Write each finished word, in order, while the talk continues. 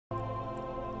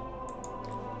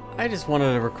I just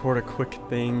wanted to record a quick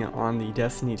thing on the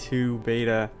Destiny 2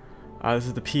 beta. This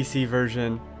is the PC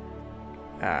version.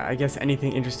 I guess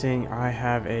anything interesting, I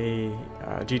have a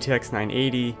GTX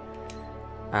 980.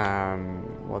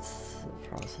 What's the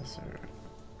processor?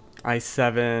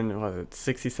 i7, what is it,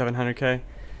 6700K?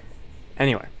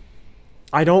 Anyway,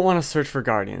 I don't want to search for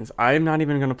Guardians. I'm not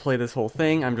even going to play this whole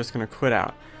thing. I'm just going to quit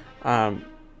out.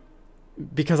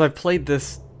 Because I've played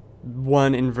this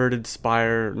one inverted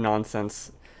Spire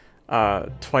nonsense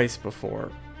twice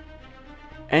before,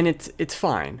 and it's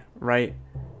fine, right?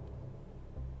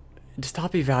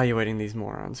 Stop evaluating these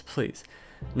morons, please.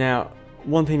 Now,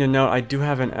 one thing to note, I do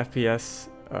have an FPS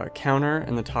counter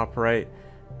in the top right.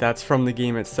 That's from the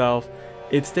game itself.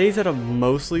 It stays at a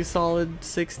mostly solid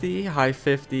 60, high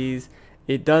 50s.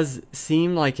 It does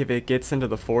seem like if it gets into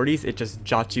the 40s, it just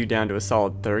jots you down to a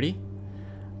solid 30.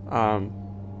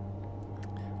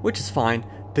 Which is fine.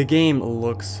 The game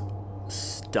looks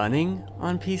stunning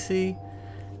on PC.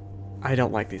 I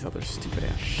don't like these other stupid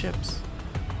ass ships.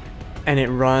 And it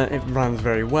runs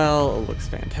very well, it looks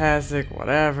fantastic,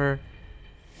 whatever.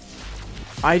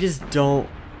 I just don't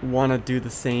want to do the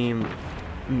same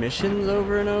missions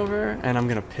over and over, and I'm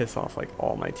gonna piss off like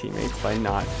all my teammates by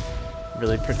not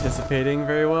really participating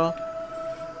very well.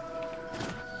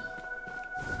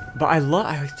 But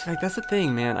like, that's the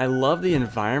thing, man. I love the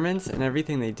environments and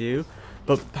everything they do,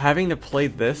 but having to play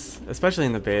this, especially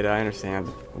in the beta, I understand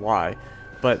why,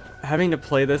 but having to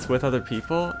play this with other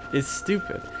people is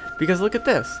stupid. Because look at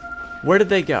this. Where did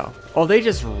they go? Oh, they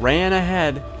just ran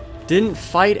ahead, didn't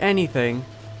fight anything,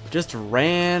 just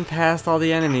ran past all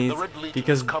the enemies.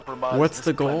 Because what's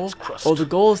the goal? Oh, the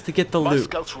goal is to get the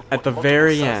loot at the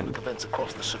very end.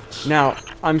 Now,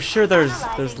 I'm sure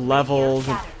there's levels.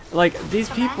 And, like, these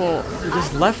people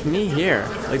just left me here.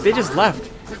 Like, they just left.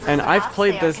 And I've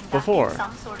played this before.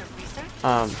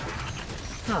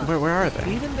 Where are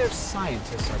they? Even their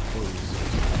scientists are fools.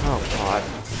 Oh, God.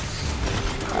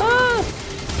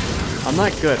 Ah! I'm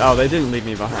not good. Oh, they didn't leave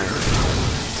me behind.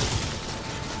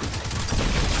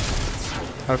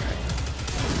 Okay.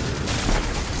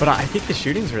 But I think the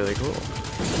shooting's really cool.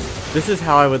 This is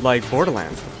how I would like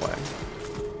Borderlands to play.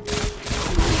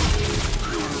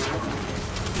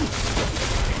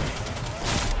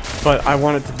 But I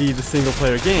want it to be the single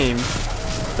player game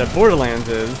that Borderlands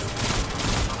is,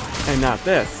 and not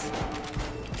this.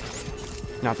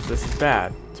 Not that this is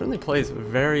bad. It certainly plays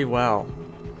very well.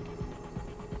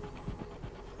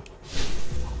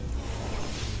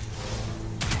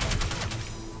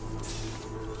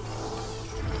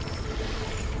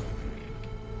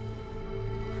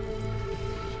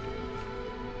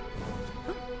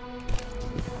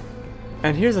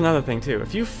 And here's another thing too,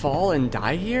 if you fall and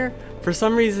die here, for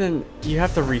some reason you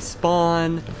have to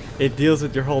respawn, it deals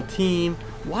with your whole team.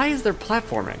 Why is there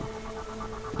platforming?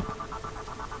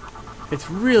 It's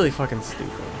really fucking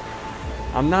stupid.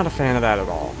 I'm not a fan of that at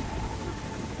all.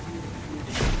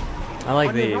 I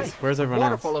like these. Right. Where's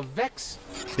everyone else? Of Vex.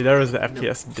 See, there was the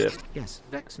FPS dip. Yes,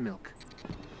 Vex milk.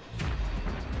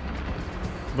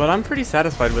 But I'm pretty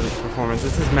satisfied with its performance.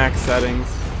 This is max settings.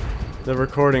 The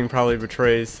recording probably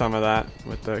betrays some of that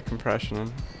with the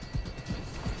compression.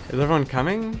 Is everyone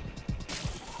coming?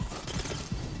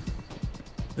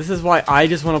 This is why I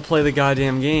just want to play the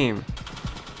goddamn game.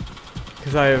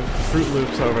 Because I have Fruit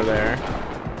Loops over there.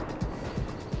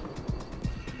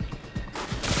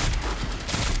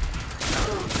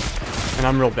 And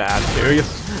I'm real bad too.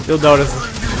 You'll notice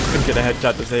I couldn't get a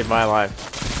headshot to save my life.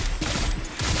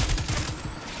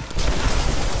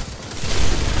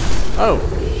 Oh,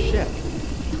 shit.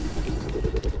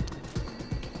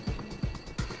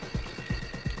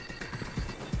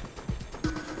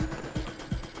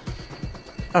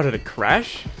 Oh, did it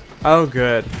crash? Oh,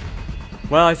 good.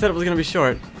 Well, I said it was gonna be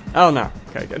short. Oh, no.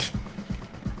 Okay, good.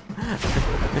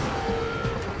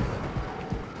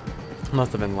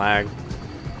 Must have been lag.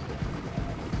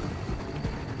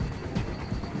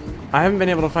 I haven't been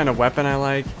able to find a weapon I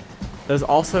like. There's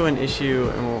also an issue,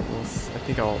 and I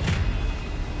think I'll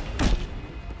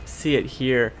see it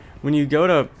here. When you go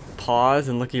to pause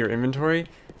and look at your inventory,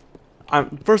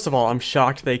 first of all, I'm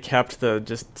shocked they kept the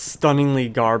just stunningly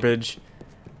garbage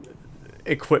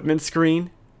equipment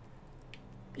screen.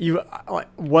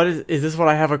 What is this what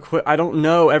I have equipped? I don't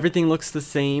know. Everything looks the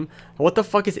same. What the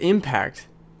fuck is impact?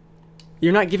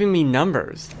 You're not giving me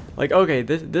numbers. Like, okay,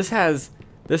 this has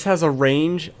a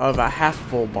range of a half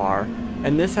full bar,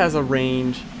 and this has a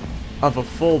range of a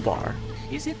full bar.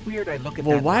 Is it weird I look at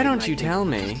well, that why don't you tell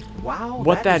me wow,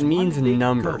 what that means in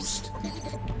numbers? Ghost.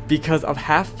 Because a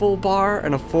half full bar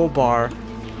and a full bar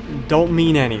don't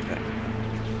mean anything.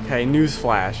 Okay,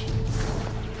 newsflash.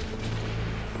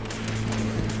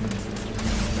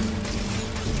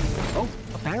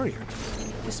 barrier.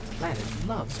 This planet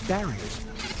loves barriers.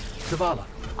 Zavala,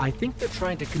 I think they're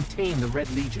trying to contain the Red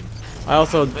Legion. I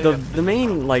also, the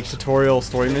main, like, tutorial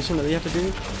story mission that you have to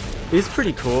do is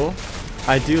pretty cool.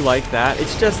 I do like that.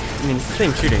 It's just, I mean, it's the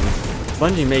same shooting.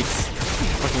 Bungie makes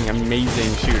fucking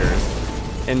amazing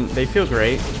shooters, and they feel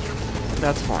great.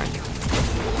 That's fine.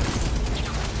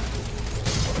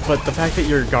 But the fact that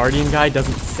your Guardian guy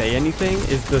doesn't say anything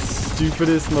is the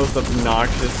stupidest, most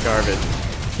obnoxious garbage.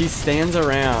 He stands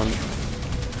around,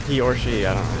 he or she,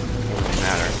 I don't know, it doesn't really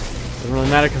matter. Doesn't really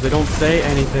matter because they don't say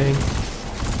anything.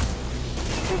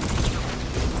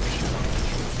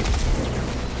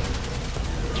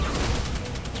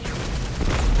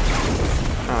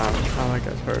 Oh, that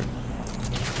guy's hurt.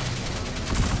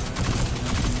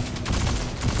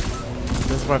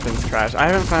 This weapon's trash. I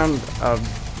haven't found a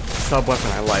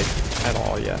sub-weapon I like at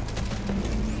all yet.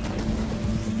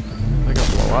 Like a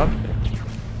blow-up?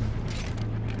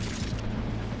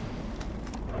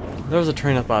 There was a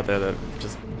train of thought there that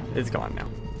just is gone now.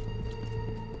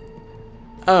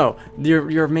 Oh,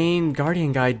 your main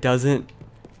Guardian guy doesn't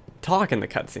talk in the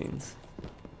cutscenes.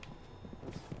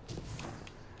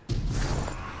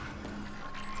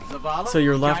 So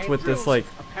you're left with this, like,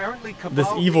 this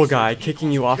evil guy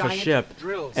kicking you off a ship,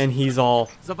 and he's all,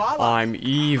 I'm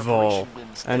evil,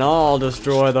 and I'll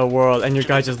destroy the world, and your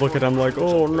guy just look at him like,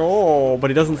 oh no, but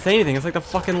he doesn't say anything. It's like the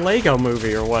fucking Lego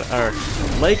movie or what, or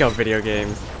Lego video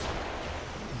games.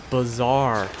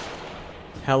 Bizarre.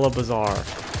 Hella bizarre.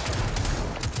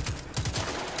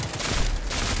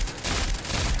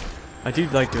 I do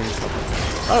like doing something.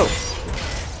 Oh!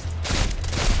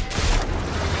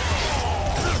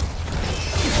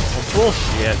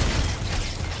 Bullshit.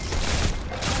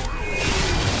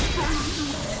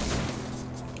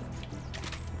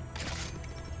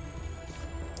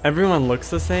 Everyone looks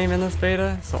the same in this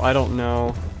beta, so I don't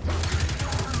know.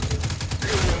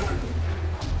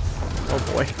 Oh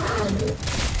boy.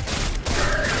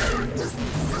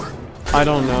 I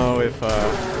don't know if,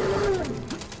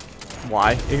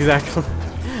 why exactly?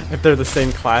 If they're the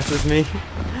same class as me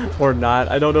or not.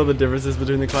 I don't know the differences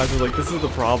between the classes. Like, this is the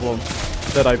problem.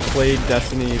 That I played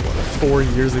Destiny 4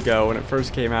 years ago when it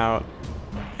first came out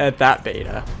at that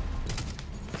beta.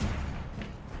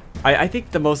 I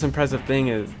think the most impressive thing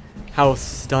is how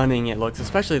stunning it looks,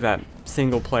 especially that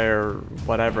single player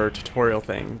whatever tutorial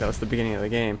thing that was the beginning of the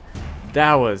game.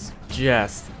 That was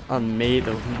just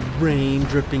amazing. The rain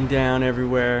dripping down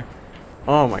everywhere.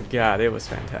 Oh my god, it was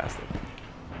fantastic.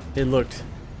 It looked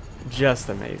just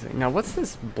amazing. Now what's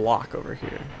this block over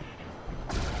here?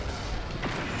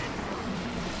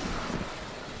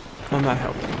 I'm not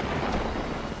helping.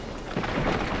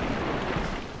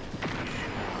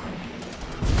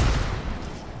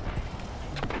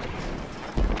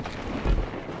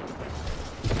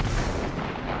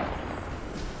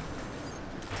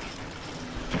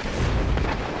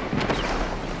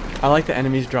 I like the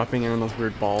enemies dropping in those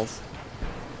weird balls.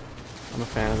 I'm a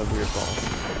fan of the weird balls.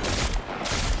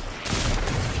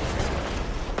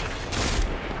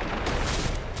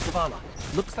 Zavala,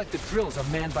 looks like the drills are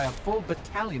manned by a full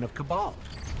battalion of Cabal.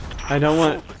 I don't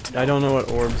know what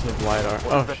orbs of light are.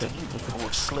 Oh shit. Who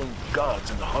have slain gods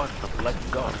in the heart of the Black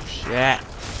God. Shit.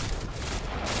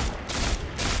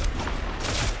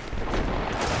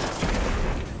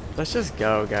 Let's just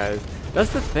go, guys.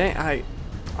 That's the thing.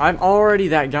 I'm already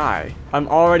that guy. I'm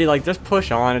already like, just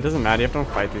push on. It doesn't matter. You have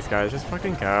to fight these guys. Just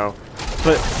fucking go.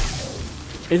 But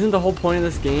isn't the whole point of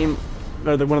this game,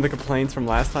 or one of the complaints from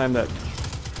last time, that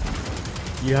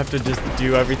you have to just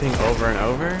do everything over and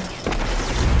over? I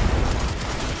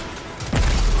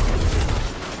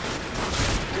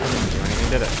didn't do anything,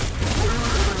 did it?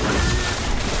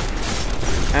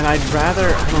 And I'd rather,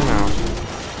 I don't know.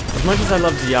 As much as I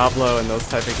love Diablo and those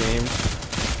type of games,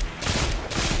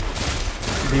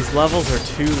 these levels are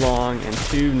too long and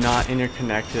too not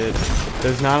interconnected.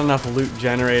 There's not enough loot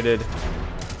generated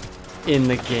in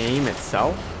the game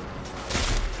itself.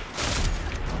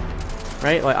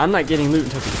 Right? Like, I'm not getting loot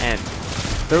until the end.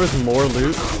 If there was more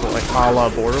loot, like a la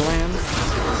Borderlands,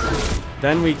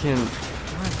 then we can...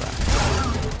 Where is that?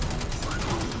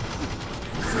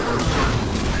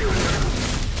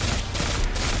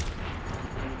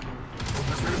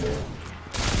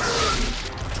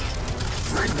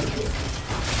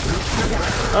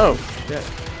 Oh, shit.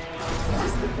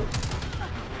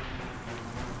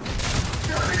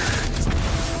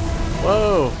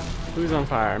 Whoa! Who's on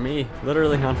fire? Me.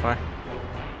 Literally on fire.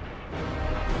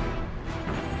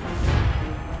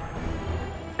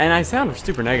 And I sound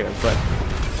super negative, but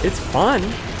it's fun.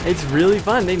 It's really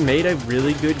fun. They made a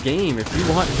really good game. If you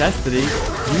want Destiny,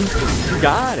 you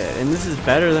got it. And this is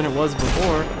better than it was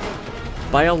before.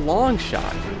 by a long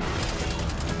shot.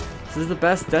 This is the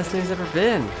best Destiny's ever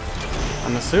been.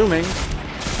 I'm assuming.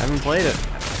 I haven't played it,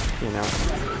 you know,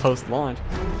 post-launch.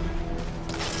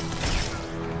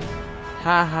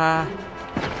 Haha.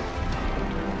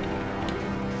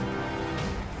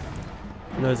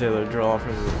 No Zayler drill off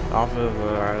of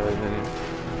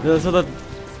the so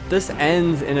this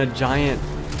ends in a giant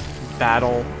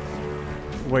battle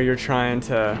where you're trying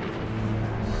to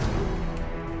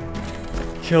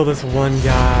kill this one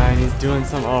guy and he's doing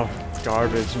some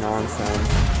garbage nonsense.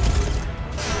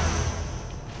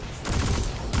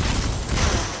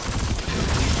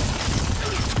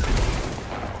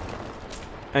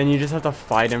 And you just have to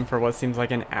fight him for what seems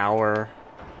like an hour.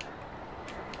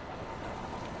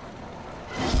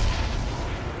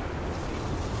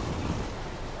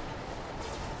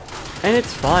 And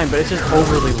it's fine, but it's just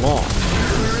overly long.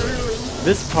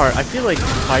 This part, I feel like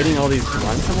fighting all these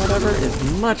grunts and whatever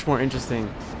is much more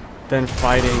interesting than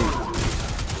fighting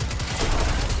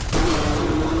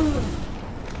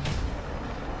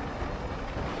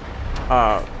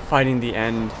fighting the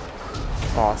end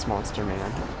boss monster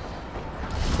man.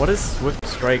 What is Swift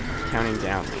Strike counting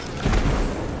down? I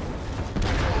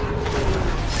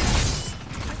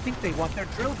think they want their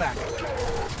drill back.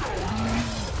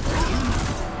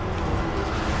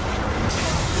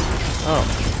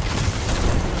 Oh.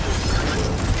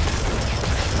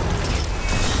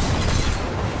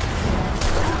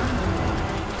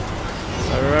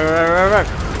 Right.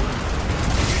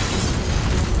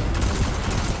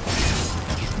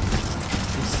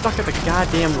 I'm stuck at the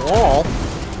goddamn wall.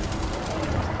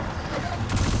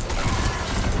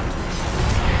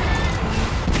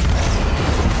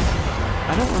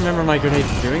 I don't remember my grenade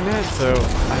doing that, so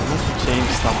I must have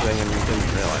changed something and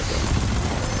didn't realize it.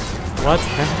 What's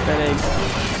happening?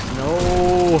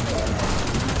 No.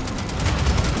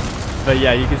 But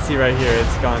yeah, you can see right here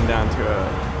it's gone down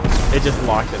to it just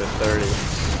locked it at 30.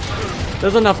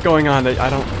 There's enough going on that I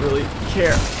don't really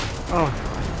care. Oh.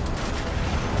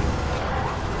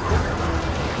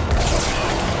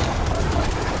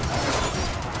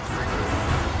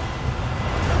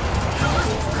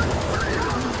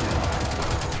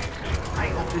 I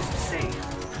hope this is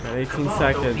safe. Got 18 Cabal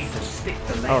seconds. don't need to stick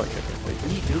the Oh, landing. okay.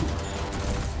 We do.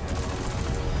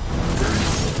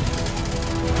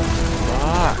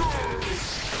 Ah.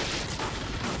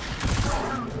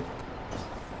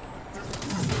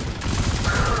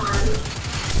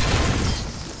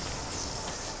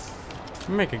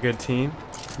 We make a good team.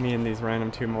 Me and these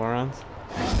random two morons.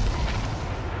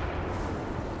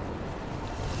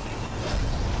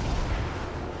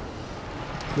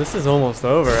 This is almost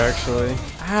over, actually.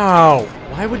 Ow!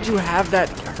 Why would you have that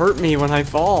hurt me when I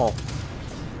fall?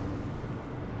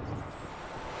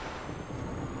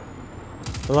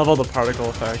 I love all the particle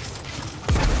effects.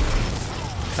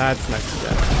 That's next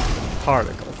gen.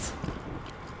 Particles.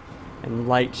 And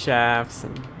light shafts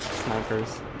and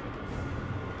snipers.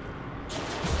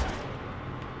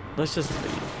 Let's just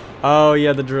leave. Oh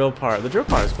yeah, the drill part. The drill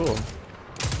part is cool.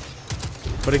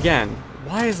 But again,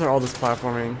 why is there all this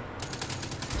platforming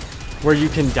where you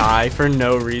can die for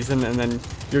no reason and then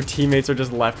your teammates are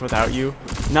just left without you?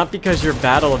 Not because your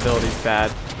battle ability is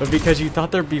bad, but because you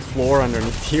thought there'd be floor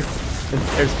underneath you and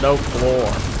there's no floor.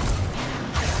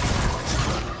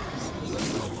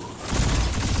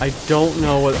 I don't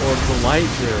know what orbital light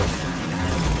do.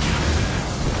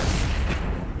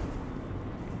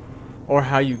 Or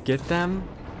how you get them.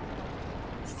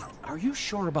 Are you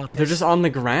sure about this? They're just on the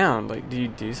ground. Like, do you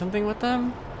do something with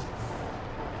them?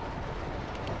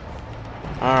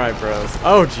 Alright, bros.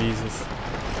 Oh, Jesus.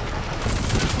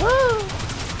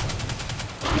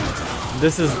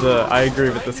 This is the... I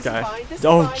agree with this guy.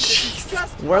 Oh,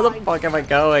 Jesus. Where the fuck am I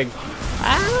going?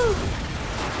 Ow!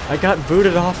 I got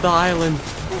booted off the island.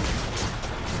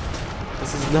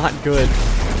 This is not good.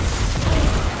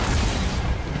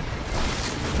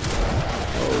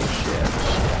 Oh, shit.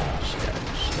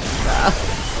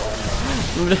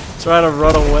 I'm gonna try to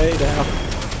run away now.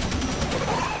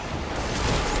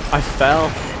 I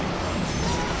fell.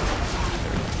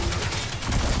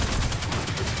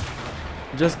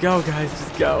 Just go, guys.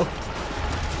 Just go.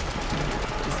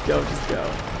 Just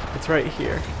go. It's right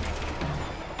here.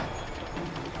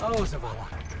 Oh, Zavala.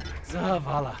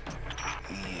 Zavala.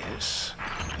 Yes.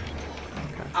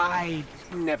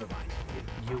 Never mind.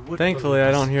 You would. Thankfully,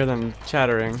 I don't hear them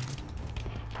chattering.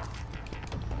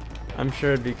 I'm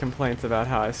sure it'd be complaints about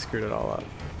how I screwed it all up.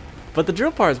 But the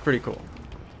drill part is pretty cool.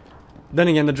 Then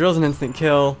again, the drill's an instant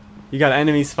kill. You got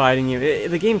enemies fighting you.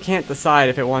 The game can't decide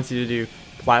if it wants you to do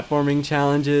platforming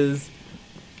challenges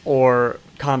or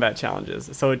combat challenges.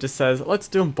 So it just says, let's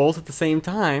do them both at the same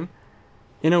time.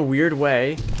 in a weird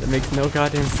way that makes no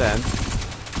goddamn sense.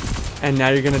 And now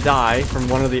you're gonna die from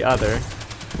one or the other.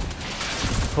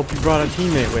 Hope you brought a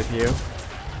teammate with you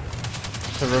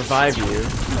to revive you.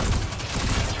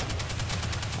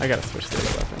 I gotta switch to the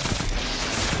other weapon.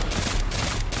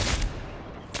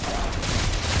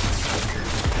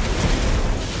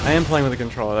 I am playing with a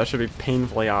controller. That should be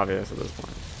painfully obvious at this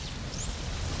point.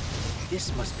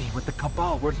 This must be what the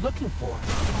Cabal were looking for.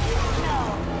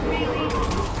 No, really?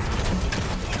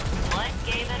 What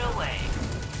gave it away?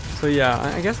 So yeah,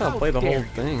 I guess I'll How play the whole dare you.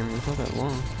 thing. I mean, it's not that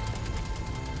long.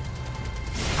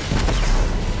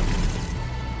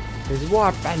 He's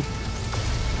warping.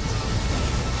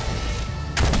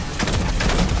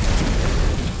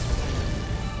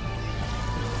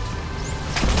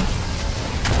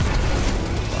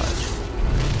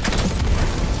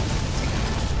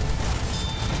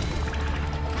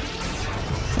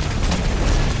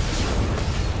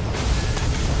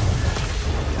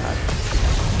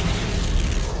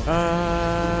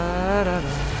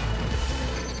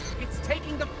 It's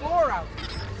taking the floor out.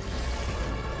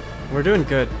 We're doing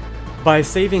good. By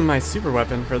saving my super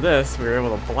weapon for this, we were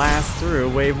able to blast through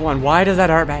wave 1. Why does that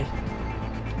hurt me?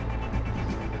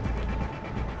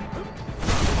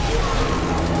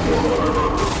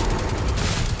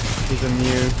 He's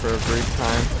immune for a brief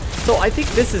time. So I think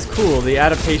this is cool. The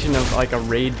adaptation of like a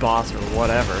raid boss or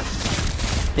whatever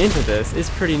into this is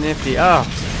pretty nifty. Oh,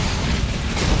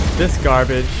 this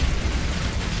garbage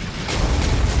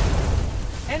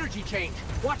Energy change.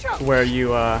 Watch out. where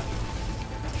you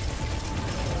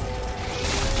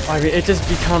I mean, it just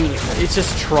becomes, it's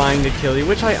just trying to kill you,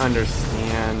 which I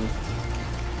understand.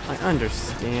 I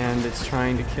understand it's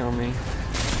trying to kill me.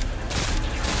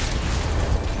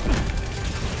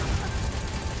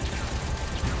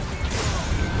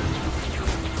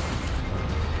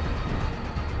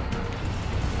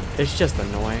 It's just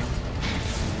annoying.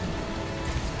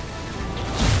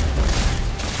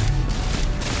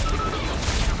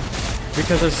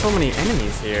 Because there's so many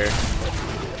enemies here.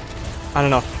 I don't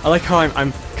know. I like how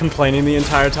I'm complaining the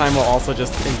entire time while also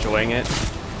just enjoying it.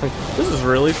 Like, this is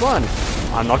really fun.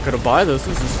 I'm not gonna buy this.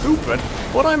 This is stupid.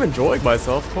 But I'm enjoying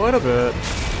myself quite a bit.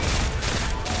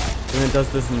 And it does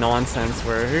this nonsense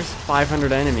where here's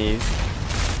 500 enemies,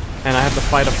 and I have to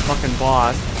fight a fucking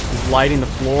boss who's lighting the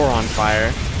floor on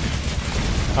fire.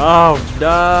 Oh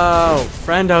no!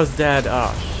 Friendo's dead.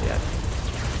 Oh shit.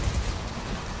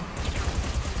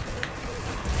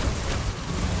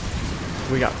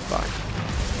 We got fucked.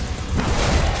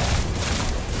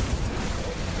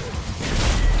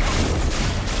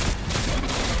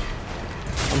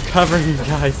 I'm covering you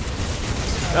guys.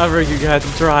 Covering you guys.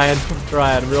 I'm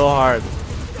trying real hard.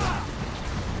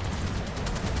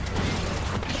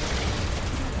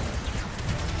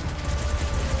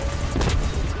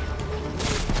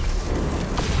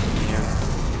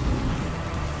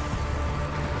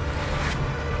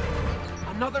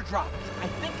 Another drop. I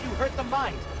think you hurt the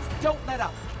mine. Don't let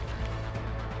up.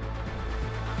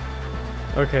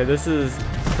 Okay, this is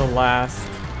the last.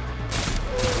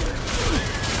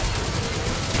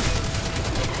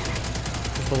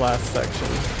 This is the last section.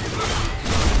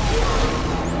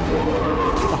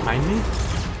 Behind me?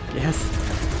 Yes.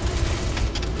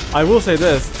 I will say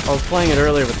this. I was playing it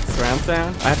earlier with the surround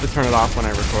sound. I have to turn it off when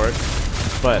I record.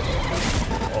 But,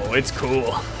 oh, it's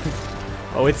cool.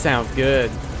 Oh, it sounds good.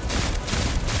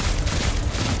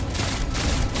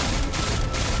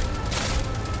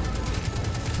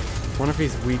 I wonder if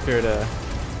he's weaker to...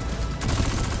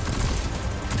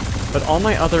 But all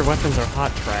my other weapons are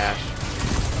hot trash.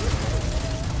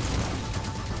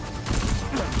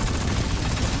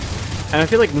 And I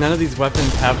feel like none of these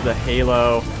weapons have the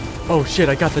halo, oh shit,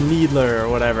 I got the needler, or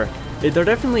whatever. There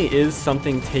definitely is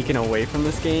something taken away from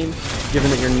this game, given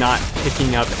that you're not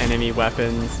picking up enemy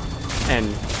weapons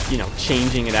and, you know,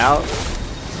 changing it out.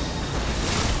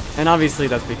 And obviously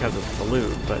that's because it's the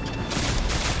loot, but...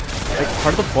 like,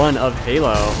 part of the fun of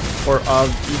Halo, or of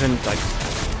even, like,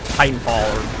 Titanfall,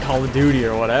 or Call of Duty,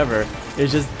 or whatever,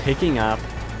 is just picking up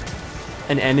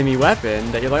an enemy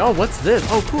weapon that you're like, oh, what's this?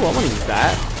 Oh, cool, I want to use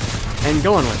that. And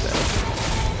going with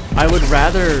it. I would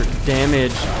rather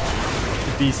damage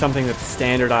be something that's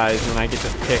standardized when I get to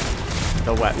pick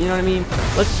the weapon. You know what I mean?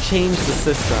 Let's change the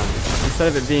system. Instead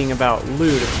of it being about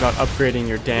loot, it's about upgrading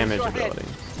your damage ability.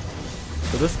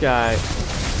 So this guy,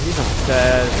 he's almost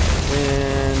dead.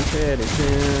 Win pretty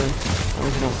soon. As long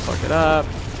as you don't fuck it up.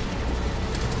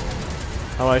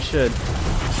 Oh, I should.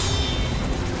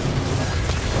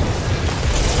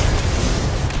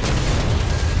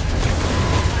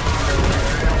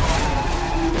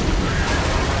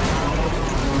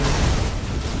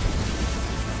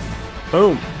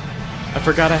 Boom. I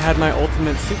forgot I had my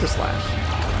ultimate super slash.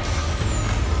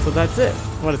 So that's it.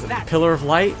 What is it? Pillar of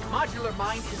light? Modular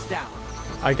mine is down.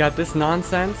 I got this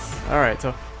nonsense. Alright,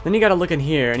 so then you gotta look in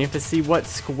here and you have to see what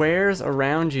squares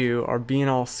around you are being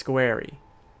all squarey.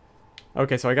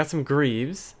 Okay, so I got some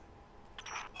greaves.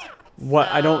 What,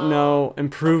 I don't know,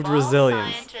 improved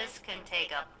resilience. Scientists can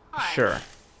take a punch, Sure.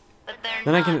 but they're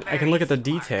Then I not can look at the very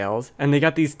smart. details, and they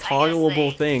got these I guess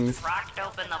toggleable they things, rocked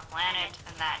open the planet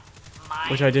and that mine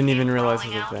which I didn't came even realize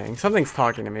was crawling a out. thing. Something's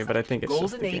talking to me, but I think it's just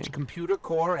Golden the Age game. computer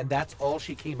core, and that's all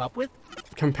she came up with? I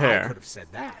could Compare. have said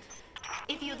that.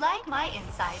 If you'd like my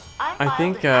insight, I I filed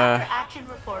think, an after-action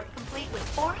report complete with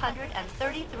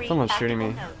 433 Someone's shooting me.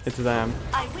 tactical notes. It's them.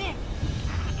 I win.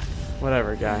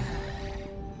 Whatever, guy.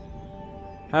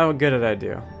 How good did I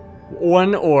do?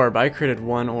 1 orb. I created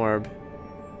 1 orb.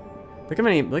 Look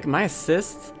at my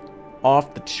assists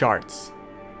off the charts.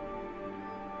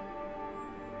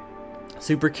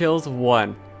 Super kills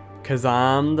 1. 'Cause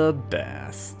I'm the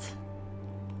best.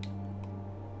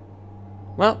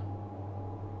 Well,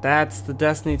 that's the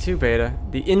Destiny 2 beta.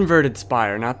 The inverted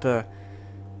Spire, not the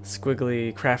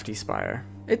squiggly crafty Spire.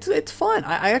 It's fun.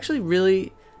 I actually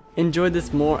really enjoyed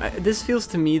this more. This feels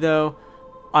to me though,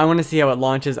 I want to see how it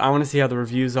launches. I want to see how the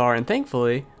reviews are, and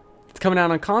thankfully, it's coming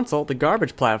out on console, the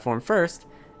garbage platform first,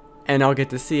 and I'll get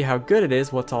to see how good it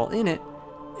is, what's all in it,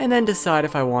 and then decide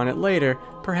if I want it later,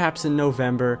 perhaps in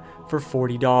November for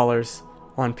 $40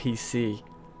 on PC.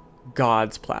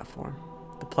 God's platform.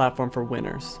 The platform for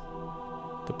winners.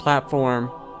 The platform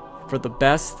for the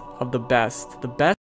best of the best. The best